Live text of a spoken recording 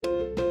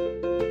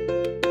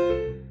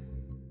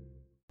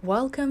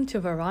Welcome to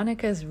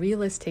Veronica's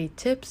Real Estate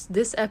Tips.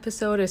 This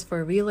episode is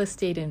for real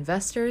estate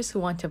investors who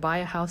want to buy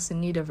a house in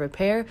need of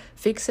repair,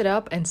 fix it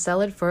up, and sell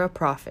it for a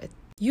profit.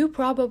 You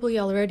probably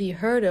already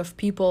heard of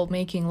people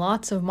making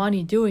lots of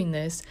money doing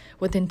this,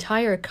 with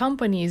entire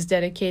companies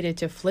dedicated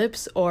to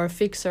flips or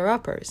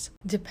fixer-uppers.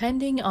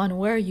 Depending on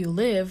where you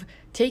live,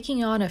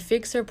 taking on a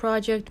fixer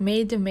project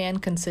may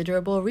demand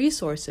considerable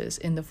resources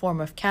in the form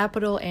of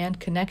capital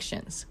and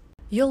connections.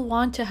 You'll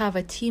want to have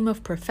a team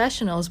of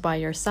professionals by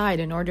your side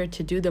in order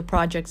to do the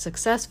project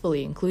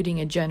successfully, including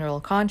a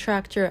general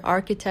contractor,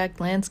 architect,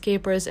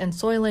 landscapers, and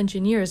soil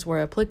engineers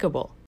where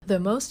applicable. The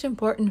most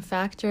important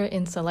factor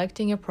in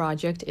selecting a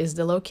project is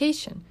the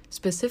location.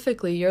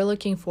 Specifically, you're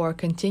looking for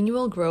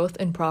continual growth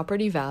in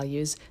property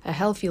values, a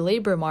healthy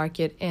labor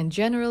market, and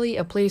generally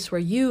a place where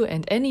you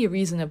and any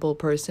reasonable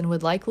person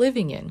would like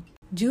living in.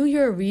 Do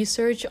your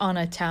research on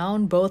a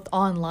town both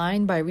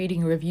online by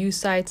reading review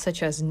sites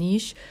such as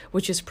Niche,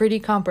 which is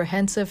pretty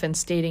comprehensive and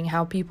stating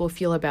how people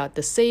feel about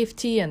the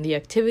safety and the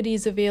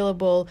activities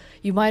available.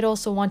 You might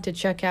also want to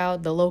check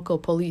out the local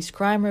police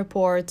crime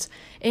reports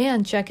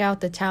and check out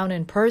the town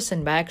in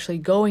person by actually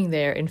going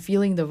there and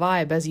feeling the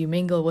vibe as you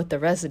mingle with the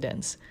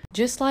residents.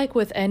 Just like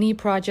with any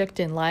project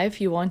in life,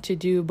 you want to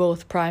do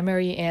both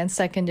primary and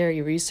secondary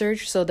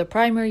research. So the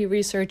primary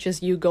research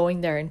is you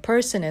going there in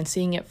person and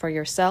seeing it for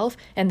yourself,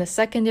 and the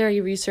secondary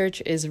research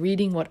is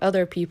reading what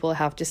other people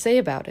have to say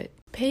about it.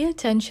 Pay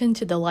attention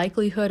to the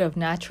likelihood of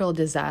natural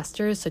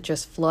disasters such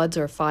as floods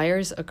or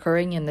fires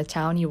occurring in the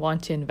town you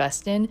want to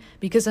invest in,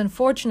 because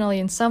unfortunately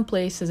in some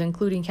places,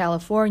 including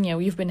California,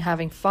 we've been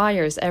having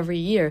fires every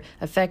year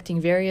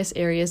affecting various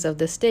areas of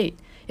the state.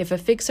 If a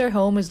fixer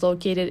home is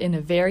located in a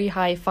very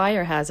high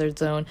fire hazard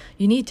zone,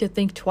 you need to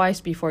think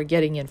twice before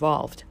getting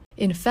involved.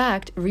 In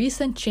fact,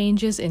 recent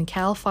changes in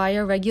CAL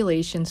FIRE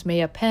regulations may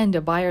append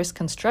a buyer's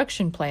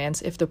construction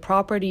plans if the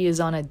property is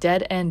on a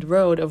dead-end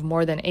road of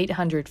more than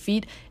 800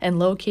 feet and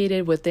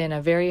located within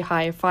a very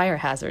high fire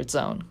hazard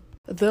zone.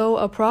 Though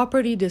a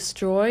property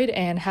destroyed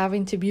and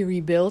having to be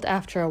rebuilt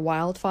after a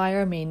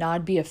wildfire may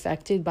not be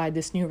affected by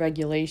this new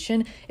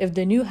regulation, if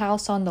the new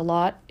house on the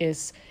lot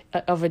is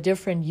of a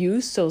different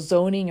use, so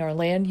zoning or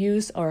land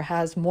use, or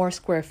has more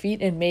square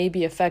feet, it may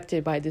be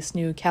affected by this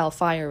new CAL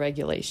FIRE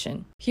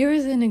regulation. Here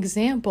is an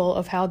example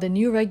of how the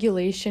new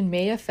regulation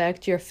may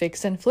affect your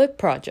fix and flip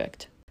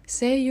project.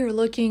 Say you're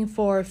looking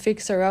for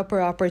fixer-upper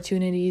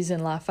opportunities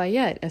in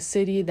Lafayette, a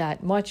city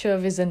that much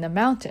of is in the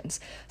mountains.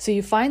 So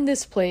you find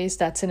this place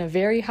that's in a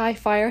very high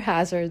fire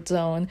hazard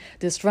zone,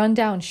 this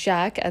rundown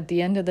shack at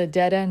the end of the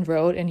dead-end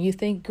road, and you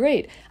think,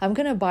 great, I'm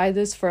going to buy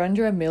this for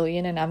under $1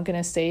 million, and I'm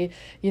going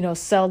to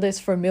sell this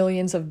for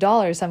millions of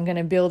dollars. I'm going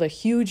to build a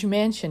huge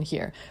mansion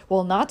here.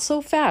 Well, not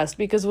so fast,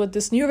 because with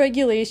this new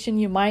regulation,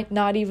 you might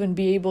not even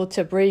be able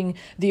to bring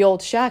the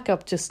old shack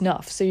up to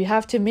snuff. So you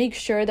have to make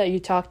sure that you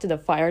talk to the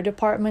fire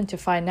department to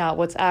find out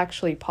what's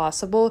actually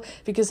possible,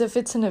 because if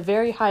it's in a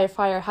very high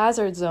fire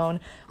hazard zone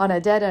on a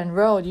dead-end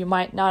road, you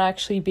might not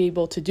actually be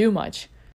able to do much.